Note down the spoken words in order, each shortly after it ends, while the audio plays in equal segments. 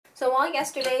So while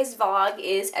yesterday's vlog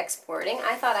is exporting,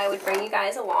 I thought I would bring you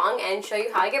guys along and show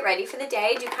you how I get ready for the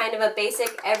day, do kind of a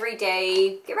basic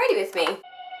everyday get ready with me.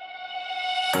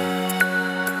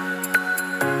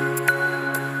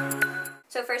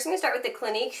 So first I'm going to start with the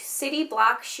Clinique City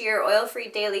Block Sheer Oil-Free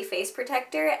Daily Face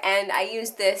Protector, and I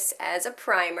use this as a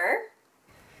primer.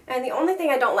 And the only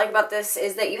thing I don't like about this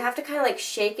is that you have to kind of like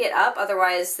shake it up,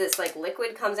 otherwise this like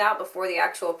liquid comes out before the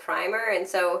actual primer, and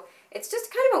so it's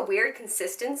just kind of a weird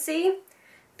consistency.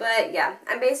 But yeah,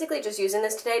 I'm basically just using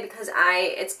this today because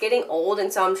it's getting old,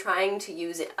 and so I'm trying to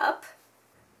use it up.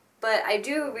 But I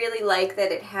do really like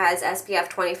that it has SPF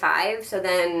 25, so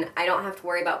then I don't have to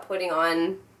worry about putting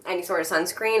on any sort of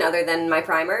sunscreen other than my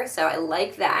primer, so I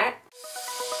like that.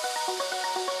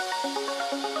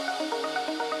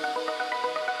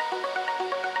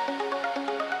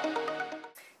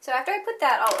 So after I put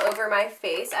that all over my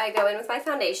face, I go in with my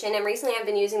foundation, and recently I've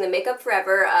been using the Makeup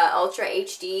Forever Ultra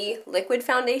HD Liquid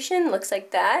Foundation. Looks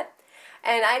like that.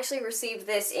 And I actually received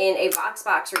this in a Vox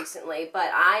box recently, but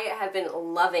I have been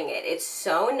loving it. It's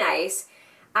so nice.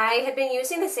 I had been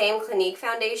using the same Clinique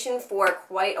foundation for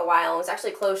quite a while. It was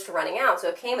actually close to running out, so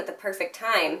it came at the perfect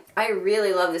time. I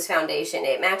really love this foundation.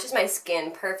 It matches my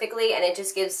skin perfectly, and it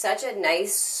just gives such a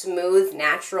nice, smooth,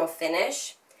 natural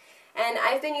finish. And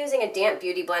I've been using a damp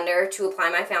beauty blender to apply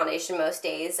my foundation most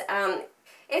days.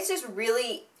 It's just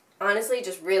really, honestly,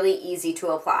 just really easy to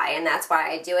apply, and that's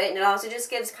why I do it. And it also just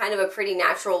gives kind of a pretty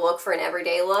natural look for an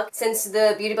everyday look. Since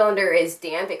the beauty blender is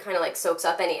damp, it kind of like soaks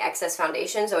up any excess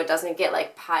foundation so it doesn't get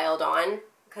like piled on,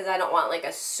 because I don't want like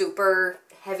a super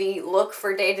heavy look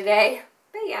for day to day.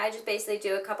 But yeah, I just basically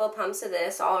do a couple of pumps of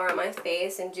this all around my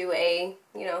face and do a,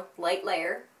 you know, light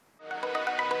layer.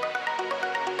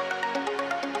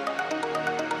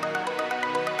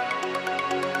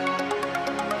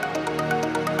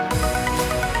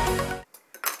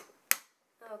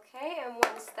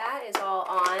 That is all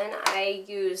on, I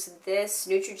use this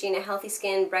Neutrogena Healthy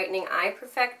Skin Brightening Eye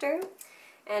Perfector,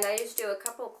 and I just do a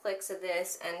couple clicks of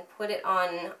this and put it on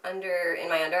in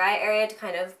my under eye area to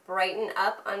kind of brighten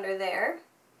up under there.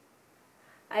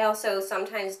 I also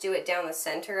sometimes do it down the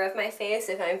center of my face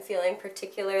if I'm feeling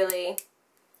particularly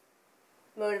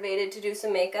motivated to do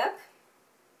some makeup.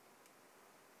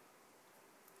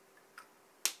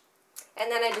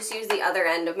 And then I just use the other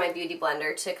end of my beauty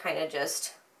blender to kind of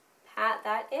just pat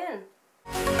that in.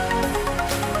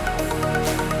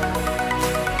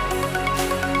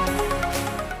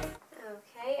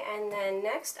 Okay, and then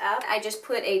next up, I just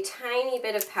put a tiny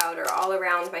bit of powder all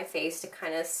around my face to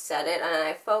kind of set it, and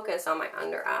I focus on my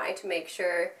under eye to make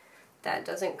sure that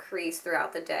doesn't crease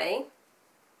throughout the day.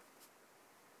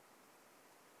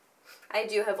 I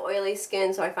do have oily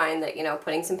skin, so I find that, you know,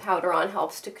 putting some powder on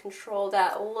helps to control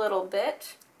that a little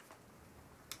bit.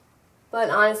 But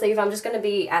honestly, if I'm just going to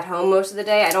be at home most of the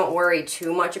day, I don't worry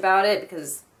too much about it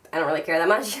because I don't really care that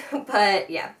much. But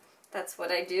yeah, that's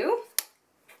what I do.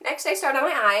 Next, I start on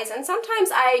my eyes, and sometimes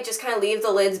I just kind of leave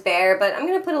the lids bare, but I'm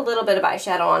going to put a little bit of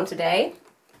eyeshadow on today.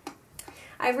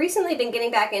 I've recently been getting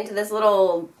back into this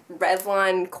little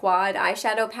Revlon quad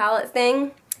eyeshadow palette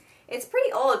thing. It's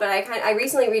pretty old, but I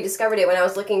recently rediscovered it when I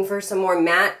was looking for some more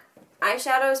matte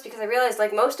eyeshadows, because I realized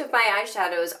like most of my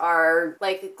eyeshadows are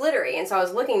like glittery, and so I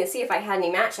was looking to see if I had any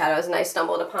matte shadows, and I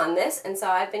stumbled upon this, and so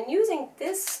I've been using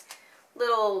this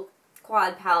little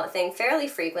quad palette thing fairly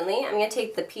frequently. I'm going to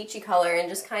take the peachy color and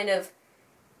just kind of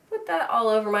put that all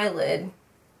over my lid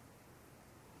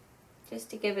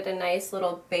just to give it a nice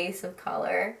little base of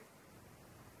color.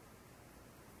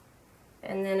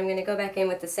 And then I'm going to go back in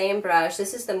with the same brush.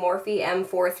 This is the Morphe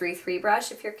M433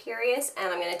 brush if you're curious,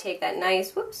 and I'm going to take that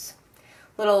nice,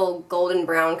 little golden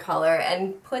brown color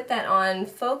and put that on,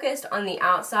 focused on the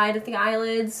outside of the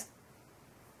eyelids.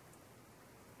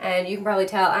 And you can probably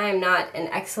tell I am not an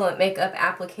excellent makeup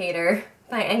applicator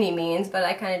by any means, but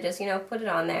I kind of just, you know, put it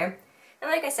on there.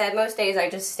 And like I said, most days I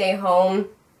just stay home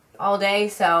all day,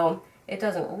 so it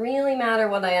doesn't really matter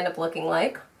what I end up looking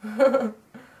like.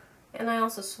 And I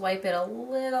also swipe it a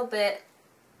little bit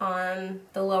on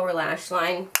the lower lash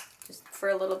line, just for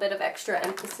a little bit of extra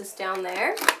emphasis down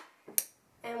there.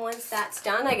 And once that's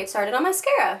done, I get started on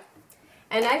mascara.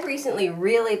 And I've recently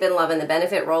really been loving the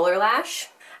Benefit Roller Lash.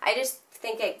 I just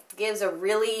think it gives a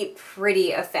really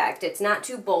pretty effect. It's not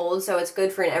too bold, so it's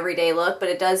good for an everyday look, but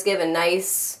it does give a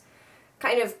nice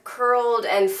kind of curled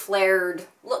and flared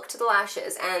look to the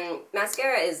lashes. And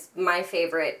mascara is my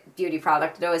favorite beauty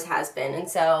product. It always has been, and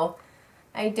so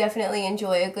I definitely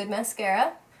enjoy a good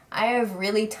mascara. I have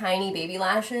really tiny baby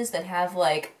lashes that have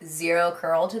like zero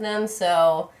curl to them,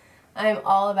 so I'm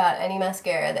all about any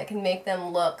mascara that can make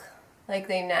them look Like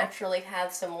they naturally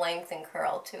have some length and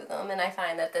curl to them, and I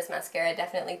find that this mascara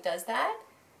definitely does that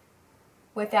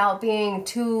without being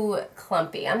too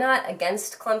clumpy. I'm not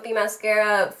against clumpy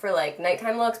mascara for like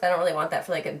nighttime looks, but I don't really want that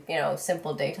for like a, you know,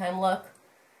 simple daytime look.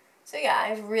 So yeah,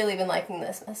 I've really been liking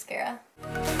this mascara.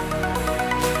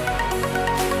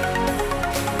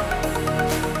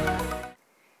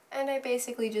 And I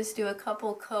basically just do a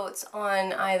couple coats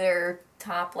on either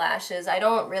top lashes. I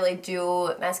don't really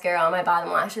do mascara on my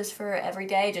bottom lashes for every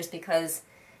day just because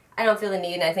I don't feel the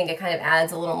need, and I think it kind of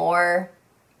adds a little more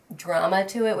drama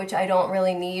to it, which I don't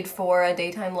really need for a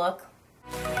daytime look.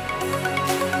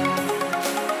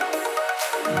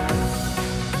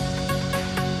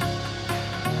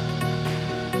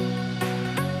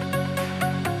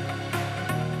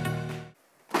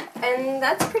 And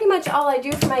that's pretty much all I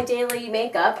do for my daily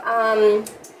makeup.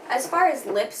 As far as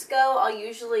lips go, I'll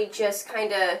usually just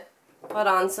kind of put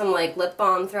on some like lip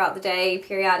balm throughout the day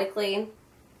periodically.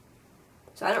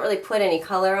 So I don't really put any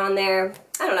color on there.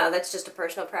 I don't know, that's just a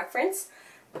personal preference.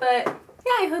 But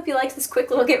yeah, I hope you liked this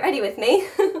quick little get ready with me.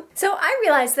 So I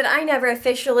realized that I never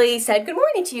officially said good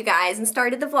morning to you guys and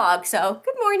started the vlog, so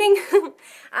good morning.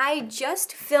 I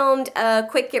just filmed a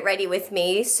quick get ready with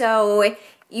me, so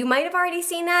you might have already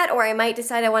seen that, or I might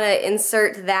decide I want to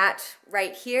insert that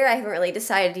right here. I haven't really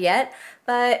decided yet,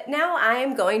 but now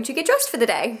I'm going to get dressed for the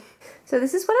day. So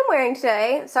this is what I'm wearing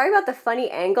today. Sorry about the funny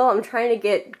angle. I'm trying to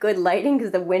get good lighting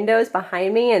because the window's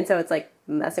behind me, and so it's like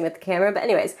messing with the camera. But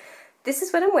anyways, this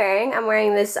is what I'm wearing. I'm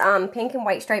wearing this pink and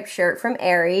white striped shirt from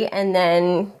Aerie, and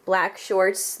then black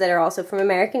shorts that are also from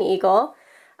American Eagle.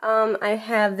 I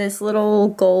have this little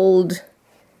gold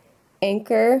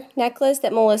anchor necklace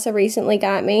that Melissa recently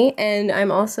got me, and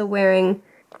I'm also wearing,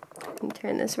 let me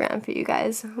turn this around for you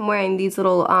guys. I'm wearing these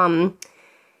little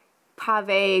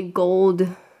pave gold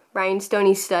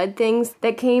rhinestoney stud things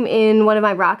that came in one of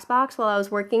my rocks box while I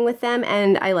was working with them,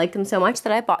 and I liked them so much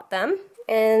that I bought them.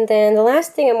 And then the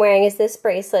last thing I'm wearing is this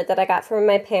bracelet that I got from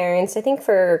my parents, I think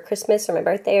for Christmas or my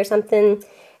birthday or something.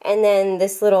 And then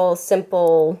this little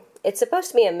simple, it's supposed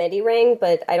to be a midi ring,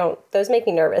 but those make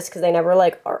me nervous because they never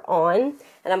like are on,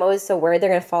 and I'm always so worried they're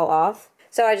gonna fall off.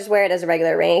 So I just wear it as a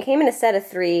regular ring. It came in a set of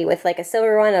 3 with like a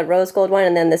silver one, a rose gold one,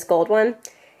 and then this gold one.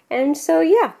 And so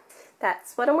yeah,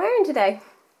 that's what I'm wearing today.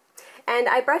 And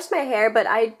I brushed my hair, but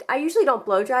I usually don't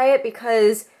blow dry it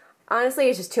because honestly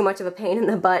it's just too much of a pain in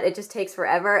the butt. It just takes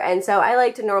forever, and so I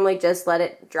like to normally just let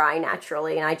it dry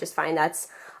naturally, and I just find that's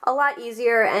a lot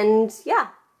easier, and yeah.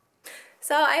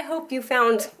 So I hope you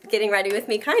found getting ready with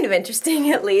me kind of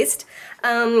interesting, at least.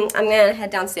 I'm gonna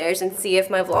head downstairs and see if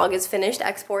my vlog is finished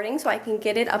exporting so I can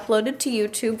get it uploaded to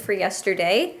YouTube for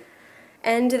yesterday,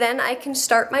 and then I can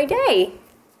start my day.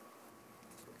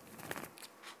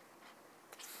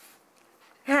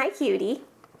 Hi, cutie.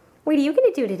 What are you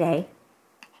gonna do today?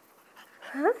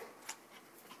 Huh?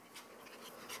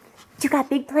 You got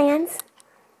big plans?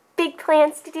 Big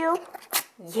plans to do?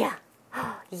 Yeah.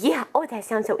 Yeah. Oh, that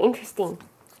sounds so interesting.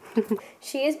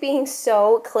 She is being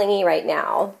so clingy right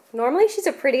now. Normally she's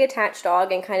a pretty attached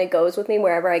dog and kind of goes with me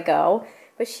wherever I go,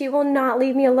 but she will not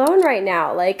leave me alone right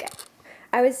now. Like,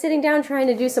 I was sitting down trying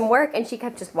to do some work and she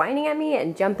kept just whining at me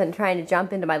and trying to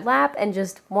jump into my lap and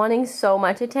just wanting so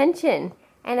much attention.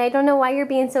 And I don't know why you're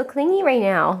being so clingy right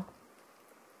now.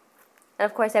 And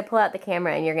of course I pull out the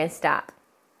camera and you're gonna stop.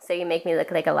 So you make me look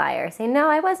like a liar. Say, no,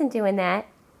 I wasn't doing that.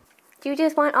 Do you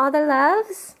just want all the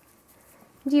loves?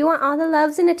 Do you want all the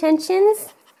loves and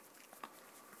attentions?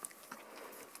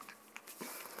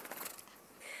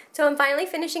 So I'm finally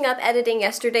finishing up editing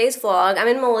yesterday's vlog. I'm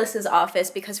in Melissa's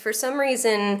office because for some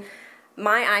reason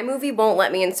my iMovie won't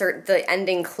let me insert the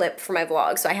ending clip for my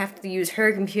vlog, so I have to use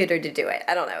her computer to do it.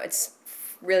 I don't know, it's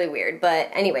really weird, but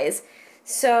anyways.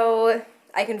 So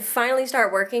I can finally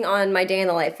start working on my day in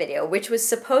the life video, which was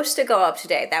supposed to go up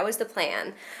today. That was the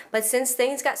plan. But since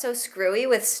things got so screwy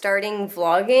with starting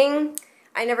vlogging,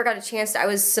 I never got a chance to. I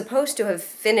was supposed to have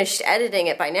finished editing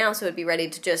it by now, so it would be ready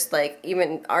to just like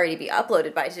even already be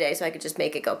uploaded by today, so I could just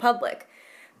make it go public.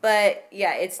 But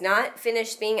yeah, it's not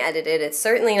finished being edited. It's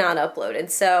certainly not uploaded,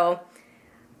 so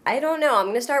I don't know. I'm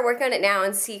gonna start working on it now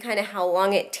and see kind of how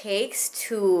long it takes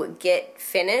to get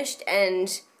finished,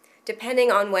 and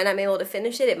depending on when I'm able to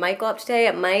finish it, it might go up today,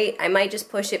 I might just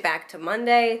push it back to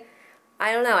Monday.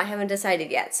 I don't know, I haven't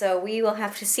decided yet, so we will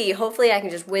have to see. Hopefully I can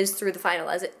just whiz through the final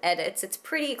edits. It's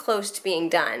pretty close to being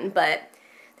done, but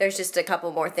there's just a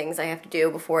couple more things I have to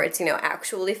do before it's, you know,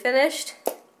 actually finished.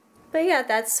 But yeah,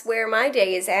 that's where my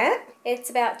day is at. It's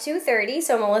about 2:30,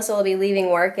 so Melissa will be leaving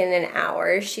work in an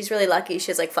hour. She's really lucky.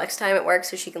 She has like flex time at work,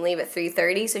 so she can leave at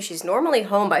 3:30. So she's normally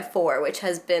home by 4, which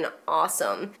has been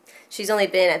awesome. She's only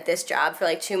been at this job for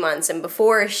like 2 months, and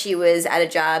before she was at a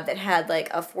job that had like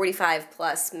a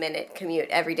 45+ minute commute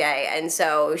every day. And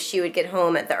so she would get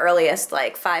home at the earliest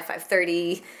like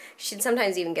 5:30. She'd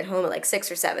sometimes even get home at like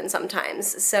 6 or 7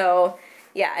 sometimes. So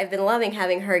yeah, I've been loving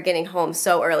having her getting home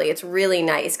so early. It's really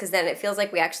nice because then it feels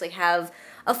like we actually have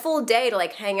a full day to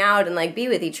like hang out and like be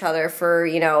with each other for,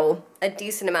 you know, a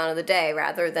decent amount of the day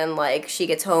rather than like she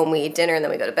gets home, we eat dinner, and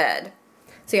then we go to bed.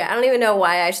 So yeah, I don't even know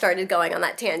why I started going on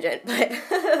that tangent, but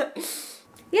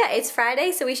yeah, it's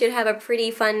Friday, so we should have a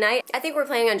pretty fun night. I think we're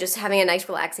planning on just having a nice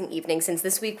relaxing evening since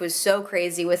this week was so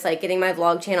crazy with like getting my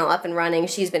vlog channel up and running.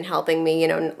 She's been helping me, you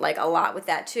know, like a lot with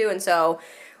that too, and so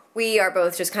we are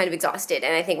both just kind of exhausted,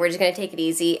 and I think we're just going to take it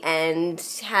easy and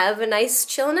have a nice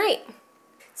chill night.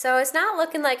 So it's not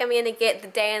looking like I'm going to get the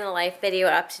day in the life video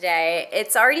up today.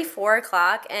 It's already 4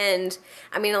 o'clock, and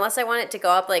I mean, unless I want it to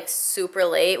go up like super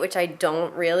late, which I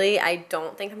don't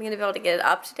think I'm going to be able to get it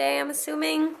up today, I'm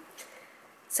assuming.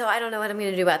 So I don't know what I'm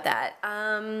going to do about that.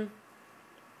 I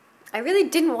really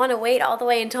didn't want to wait all the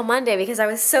way until Monday because I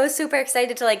was so super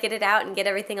excited to like get it out and get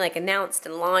everything like announced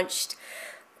and launched.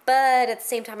 But at the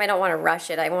same time, I don't want to rush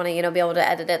it. I want to, you know, be able to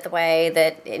edit it the way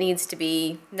that it needs to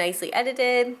be nicely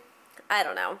edited. I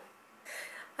don't know.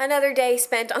 Another day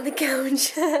spent on the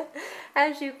couch,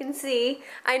 as you can see.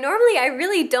 I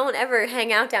really don't ever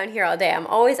hang out down here all day. I'm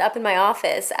always up in my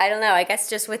office. I don't know, I guess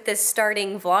just with this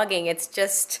starting vlogging, it's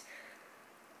just,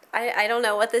 I don't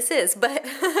know what this is, but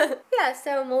yeah,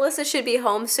 so Melissa should be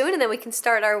home soon and then we can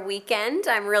start our weekend.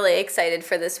 I'm really excited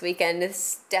for this weekend.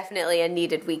 It's definitely a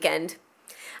needed weekend.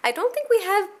 I don't think we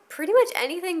have pretty much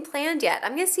anything planned yet.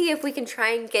 I'm gonna see if we can try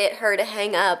and get her to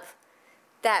hang up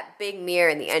that big mirror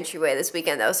in the entryway this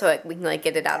weekend though, so we can like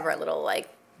get it out of our little like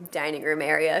dining room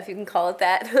area, if you can call it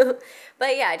that.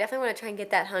 But yeah, I definitely want to try and get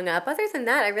that hung up. Other than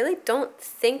that, I really don't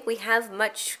think we have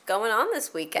much going on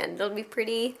this weekend. It'll be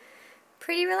pretty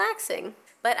relaxing.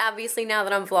 But obviously now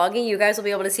that I'm vlogging, you guys will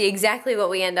be able to see exactly what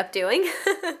we end up doing,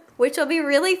 which will be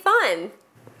really fun.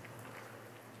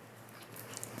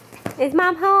 Is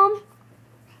Mom home?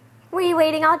 Were you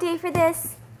waiting all day for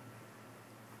this?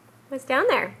 What's down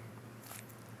there?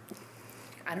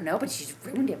 I don't know, but she's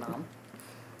ruined it, Mom.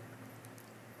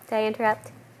 Did I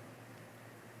interrupt?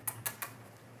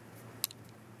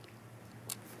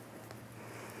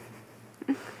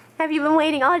 Have you been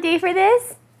waiting all day for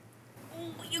this?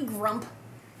 Oh, you grump.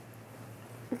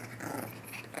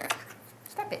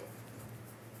 Stop it.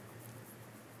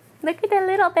 Look at the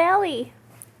little belly.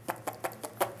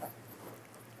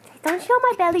 Don't show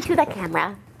my belly to the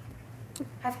camera.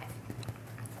 High five.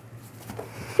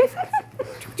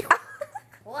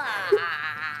 Wow.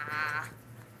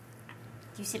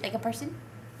 Do you sit like a person?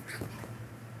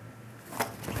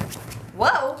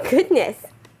 Whoa. Goodness.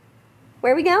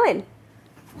 Where are we going?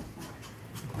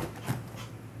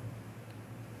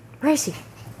 Where is she?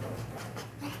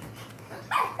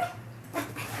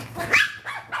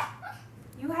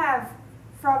 You have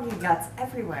froggy guts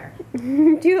everywhere.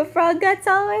 Do you have frog guts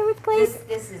all over the place?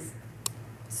 This is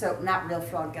so not real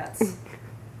frog guts.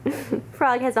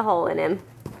 Frog has a hole in him.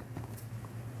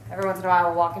 Every once in a while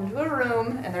I'll walk into a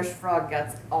room and there's frog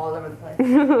guts all over the place.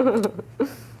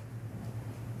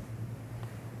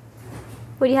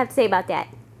 What do you have to say about that?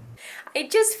 I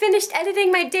just finished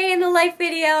editing my day in the life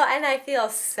video and I feel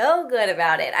so good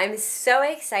about it. I'm so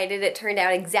excited. It turned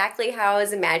out exactly how I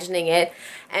was imagining it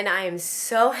and I am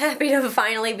so happy to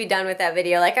finally be done with that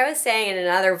video. Like I was saying in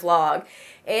another vlog,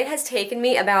 it has taken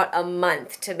me about a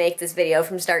month to make this video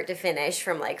from start to finish,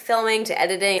 from like filming to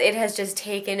editing. It has just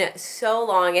taken so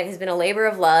long. It has been a labor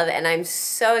of love and I'm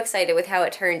so excited with how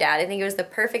it turned out. I think it was the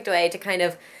perfect way to kind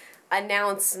of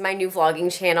announce my new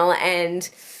vlogging channel, and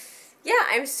yeah,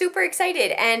 I'm super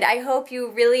excited and I hope you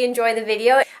really enjoy the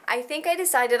video. I think I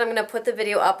decided I'm going to put the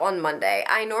video up on Monday.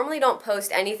 I normally don't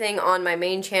post anything on my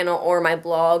main channel or my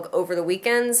blog over the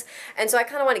weekends, and so I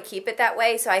kind of want to keep it that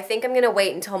way, so I think I'm going to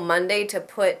wait until Monday to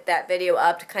put that video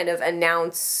up to kind of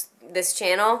announce this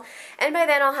channel, and by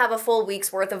then I'll have a full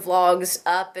week's worth of vlogs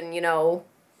up and, you know,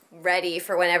 ready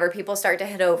for whenever people start to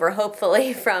head over,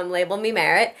 hopefully, from Label Me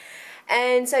Merrit.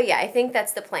 And so yeah, I think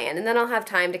that's the plan. And then I'll have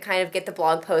time to kind of get the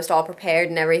blog post all prepared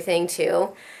and everything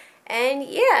too. And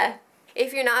yeah,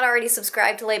 if you're not already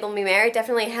subscribed to Label Me Merrit,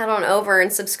 definitely head on over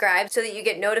and subscribe so that you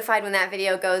get notified when that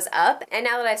video goes up. And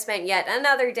now that I've spent yet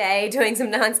another day doing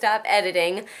some nonstop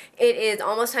editing, it is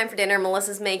almost time for dinner.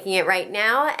 Melissa's making it right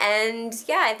now. And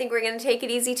yeah, I think we're going to take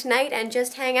it easy tonight and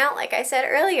just hang out like I said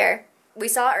earlier. we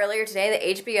saw earlier today that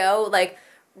HBO, like,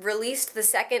 released the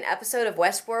second episode of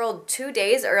Westworld 2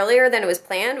 days earlier than it was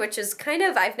planned, which is kind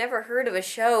of, I've never heard of a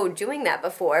show doing that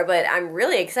before, but I'm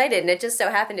really excited, and it just so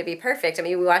happened to be perfect. I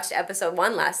mean, we watched episode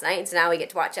 1 last night, so now we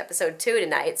get to watch episode 2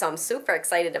 tonight, so I'm super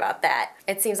excited about that.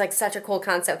 It seems like such a cool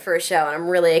concept for a show, and I'm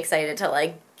really excited to,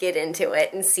 like, get into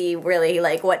it and see really,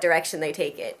 like, what direction they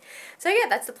take it. So yeah,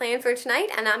 that's the plan for tonight,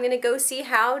 and I'm gonna go see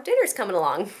how dinner's coming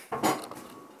along.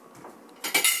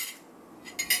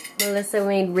 Melissa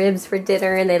made ribs for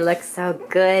dinner and they look so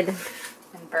good.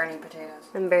 And burning potatoes.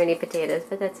 And burny potatoes,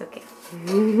 but that's okay.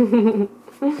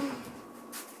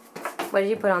 What did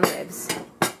you put on the ribs?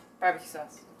 Barbecue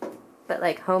sauce. But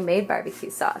like homemade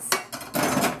barbecue sauce.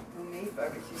 Homemade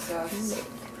barbecue sauce.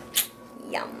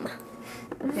 Yum.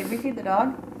 Did we feed the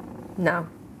dog? No.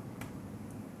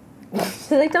 She's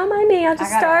like, don't mind me, I'll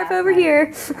just starve over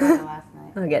here. I got it last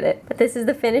night. I'll get it. But this is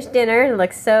the finished dinner. It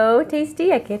looks so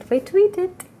tasty. I can't wait to eat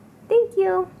it. Thank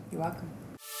you. You're welcome.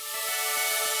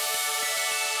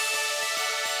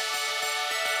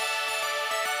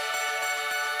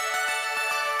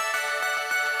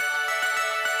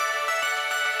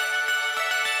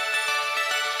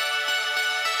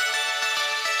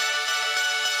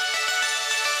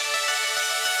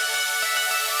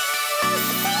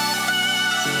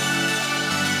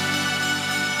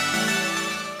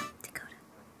 Dakota,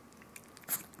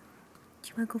 do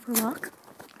you want to go for a walk?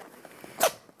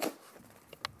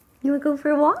 You want to go for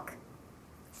a walk?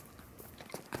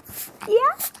 Yeah?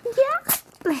 Yeah?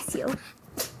 Bless you.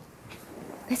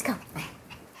 Let's go.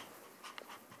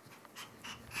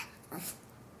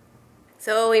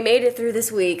 So we made it through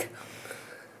this week.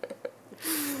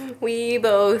 We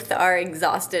both are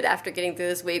exhausted after getting through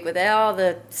this week with all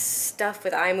the stuff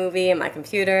with iMovie and my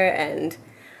computer, and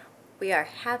we are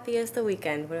happy as the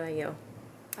weekend. What about you?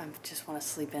 I just want to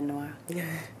sleep in tomorrow.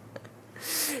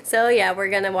 So yeah, we're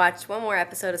gonna watch one more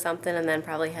episode of something and then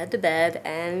probably head to bed.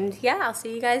 And yeah, I'll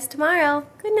see you guys tomorrow.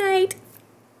 Good night.